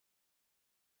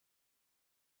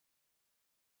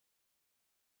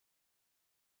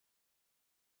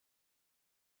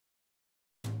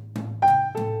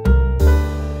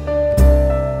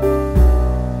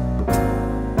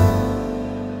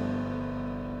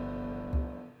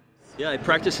Yeah, I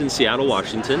practice in Seattle,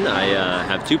 Washington. I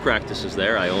have two practices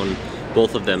there. I own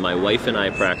both of them. My wife and I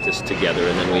practice together,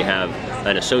 and then we have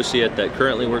an associate that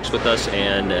currently works with us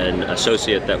and an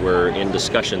associate that we're in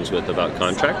discussions with about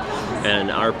contract. And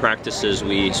our practices,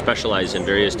 we specialize in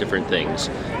various different things.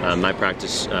 My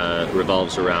practice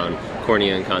revolves around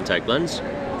cornea and contact lens,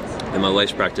 and my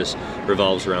wife's practice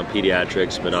revolves around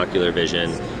pediatrics, binocular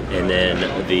vision, and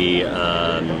then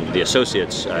the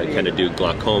associates kind of do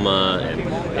glaucoma and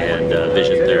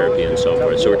vision therapy and so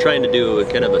forth. So we're trying to do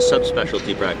kind of a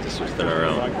subspecialty practice within our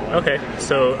own. Okay,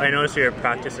 so I noticed your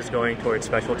practice is going towards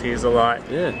specialties a lot.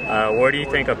 Yeah. Where do you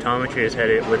think optometry is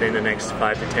headed within the next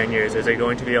 5 to 10 years? Is there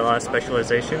going to be a lot of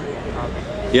specialization?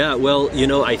 Yeah, well, you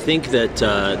know, I think that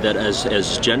that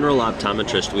as general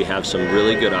optometrists, we have some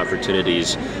really good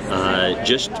opportunities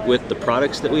just with the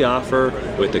products that we offer,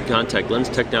 with the contact lens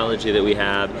technology that we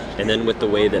have, and then with the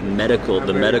way that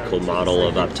the medical model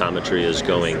of optometry is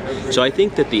going. So I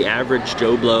think that the average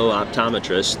Joe Blow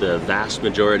optometrist, the vast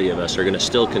majority of us, are going to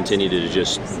still continue to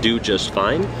do just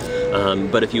fine.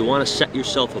 But if you want to set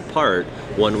yourself apart,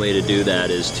 one way to do that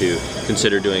is to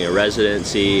consider doing a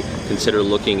residency, consider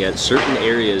looking at certain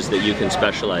areas that you can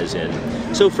specialize in.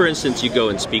 So for instance, you go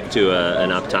and speak to an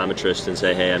optometrist and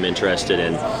say, hey, I'm interested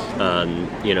in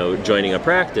you know, joining a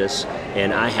practice,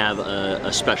 and I have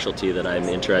a specialty that I'm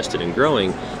interested in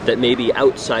growing that may be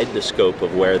outside the scope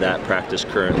of where that practice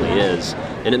currently is.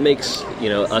 And it makes, you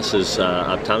know, us as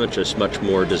optometrists much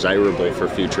more desirable for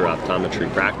future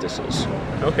optometry practices.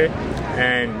 Okay.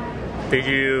 And did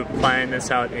you plan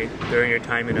this out during your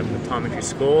time in optometry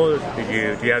school? Do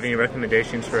you have any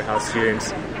recommendations for how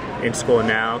students in school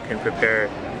now can prepare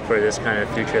for this kind of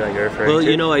future that you're referring to? Well,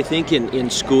 you know, I think in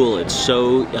school it's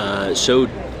so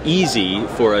easy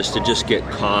for us to just get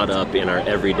caught up in our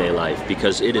everyday life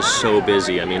because it is so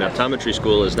busy. I mean, optometry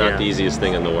school is not the easiest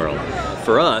thing in the world.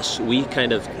 For us, we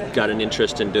kind of got an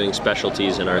interest in doing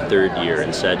specialties in our third year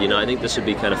and said, you know, I think this would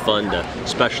be kind of fun to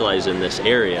specialize in this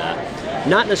area,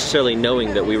 not necessarily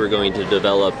knowing that we were going to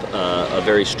develop a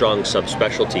very strong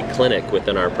subspecialty clinic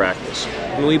within our practice.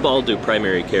 I mean, we all do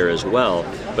primary care as well,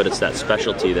 but it's that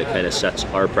specialty that kind of sets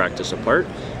our practice apart.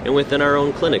 And within our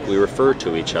own clinic, we refer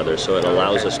to each other, so it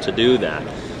allows us to do that.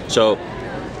 So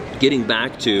getting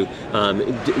back to,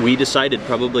 we decided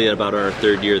probably about our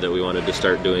third year that we wanted to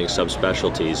start doing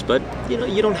subspecialties, but you know,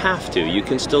 you don't have to. You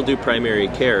can still do primary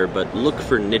care, but look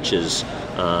for niches.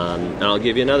 And I'll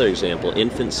give you another example.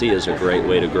 Infancy is a great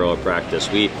way to grow a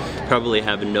practice. We probably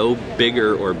have no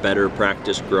bigger or better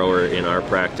practice grower in our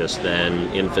practice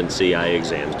than infancy eye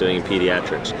exams, doing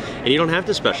pediatrics. And you don't have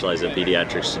to specialize in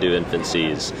pediatrics to do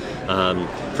infancies.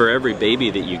 For every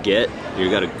baby that you get,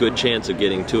 you've got a good chance of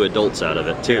getting 2 adults out of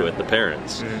it too, with the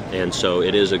parents. And so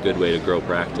it is a good way to grow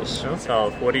practice. So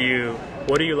what do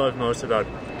you love most about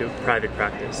private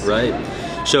practice? Right.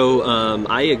 So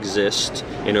I exist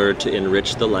in order to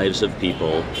enrich the lives of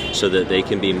people so that they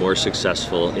can be more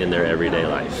successful in their everyday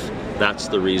life. That's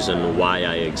the reason why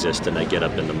I exist and I get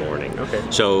up in the morning. Okay.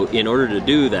 So in order to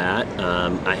do that,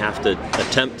 I have to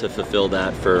attempt to fulfill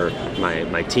that for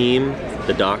my team,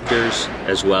 the doctors,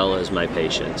 as well as my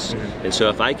patients. And so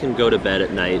if I can go to bed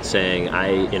at night saying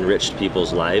I enriched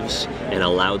people's lives and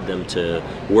allowed them to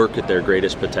work at their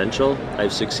greatest potential,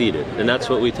 I've succeeded. And that's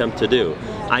what we attempt to do.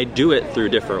 I do it through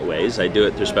different ways. I do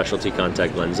it through specialty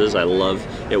contact lenses. I love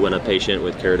it when a patient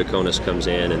with keratoconus comes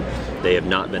in and they have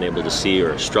not been able to see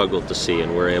or struggled to see,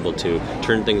 and we're able to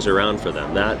turn things around for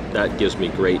them. That gives me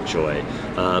great joy.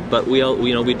 But we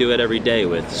do it every day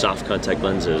with soft contact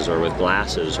lenses or with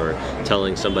glasses, or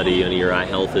telling somebody, you know, your eye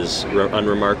health is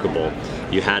unremarkable.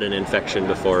 You had an infection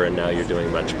before and now you're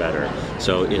doing much better.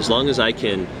 So as long as I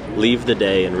can leave the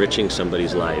day enriching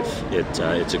somebody's life, it's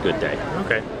a good day.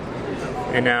 Okay.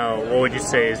 And now, what would you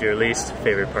say is your least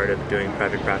favorite part of doing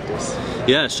private practice?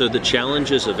 Yeah, so the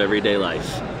challenges of everyday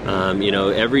life. You know,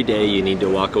 every day you need to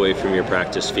walk away from your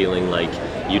practice feeling like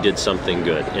you did something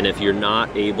good. And if you're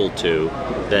not able to,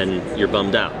 then you're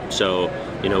bummed out. So,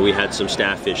 you know, we had some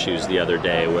staff issues the other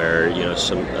day where, you know,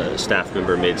 some staff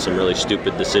member made some really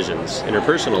stupid decisions in her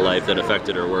personal life that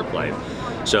affected her work life.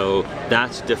 So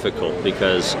that's difficult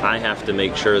because I have to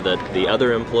make sure that the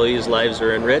other employees' lives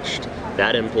are enriched,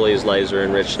 that employee's lives are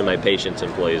enriched, and my patient's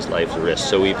employees' lives are enriched.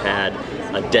 So we've had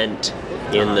a dent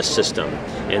in the system.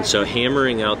 And so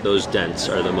hammering out those dents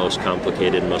are the most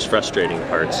complicated, most frustrating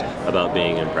parts about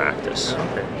being in practice.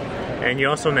 Okay. And you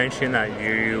also mentioned that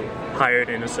you hired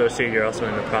an associate. You're also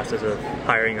in the process of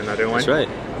hiring another one. That's right.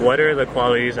 What are the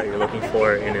qualities that you're looking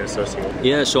for in an associate?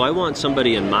 Yeah, so I want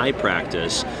somebody in my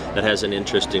practice that has an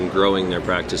interest in growing their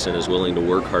practice and is willing to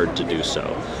work hard to do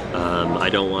so. I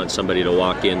don't want somebody to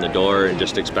walk in the door and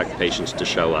just expect patients to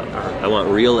show up. I want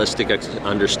realistic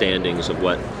understandings of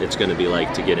what it's going to be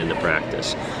like to get into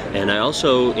practice. And I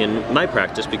also, in my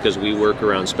practice, because we work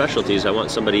around specialties, I want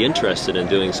somebody interested in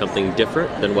doing something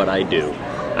different than what I do.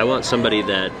 I want somebody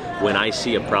that when I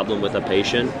see a problem with a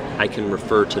patient, I can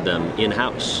refer to them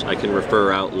in-house. I can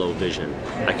refer out low vision.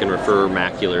 I can refer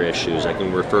macular issues. I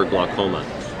can refer glaucoma.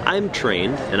 I'm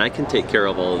trained and I can take care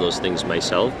of all of those things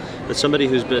myself, but somebody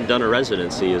who's done a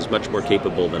residency is much more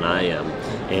capable than I am.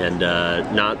 And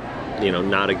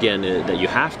not again that you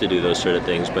have to do those sort of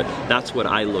things, but that's what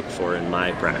I look for in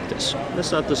my practice.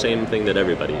 That's not the same thing that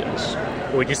everybody does.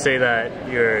 Would you say that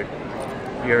your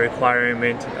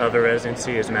requirement of a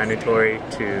residency is mandatory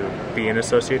to be an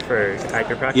associate at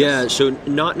your practice? Yeah, so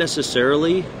not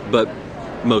necessarily, but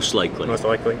most likely. Most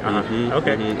likely?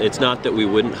 Okay. It's not that we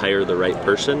wouldn't hire the right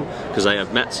person, because I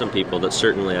have met some people that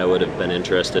certainly I would have been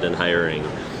interested in hiring,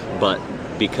 but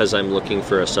because I'm looking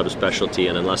for a subspecialty,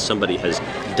 and unless somebody has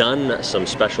done some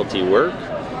specialty work,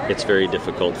 it's very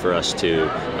difficult for us to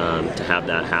have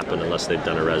that happen unless they've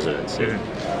done a residency.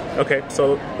 Okay,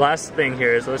 so last thing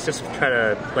here is let's just try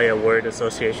to play a word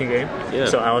association game. Yeah.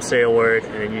 So I'll say a word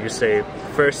and then you just say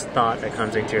first thought that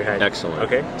comes into your head. Excellent.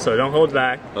 Okay, so don't hold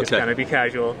back, just Okay. kind of be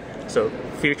casual. So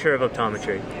future of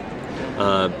optometry.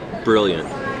 Brilliant.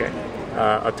 Okay.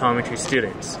 Optometry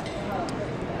students.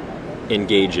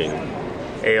 Engaging.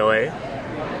 AOA.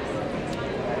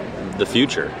 The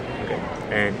future. Okay.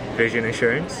 And vision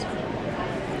insurance.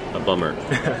 A bummer.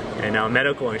 And now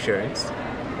medical insurance.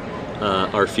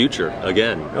 Our future,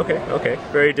 again. Okay.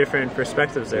 Very different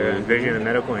perspectives there, vision and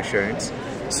medical insurance.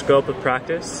 Scope of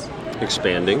practice.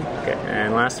 Expanding. Okay,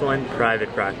 and last one, private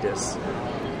practice.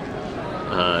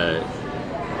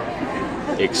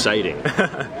 Exciting.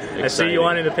 I see you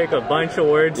wanted to pick a bunch of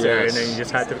words there, and then you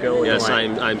just had to go with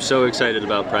one. I'm so excited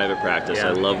about private practice. Yeah.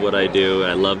 I love what I do.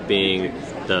 I love being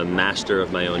the master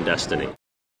of my own destiny.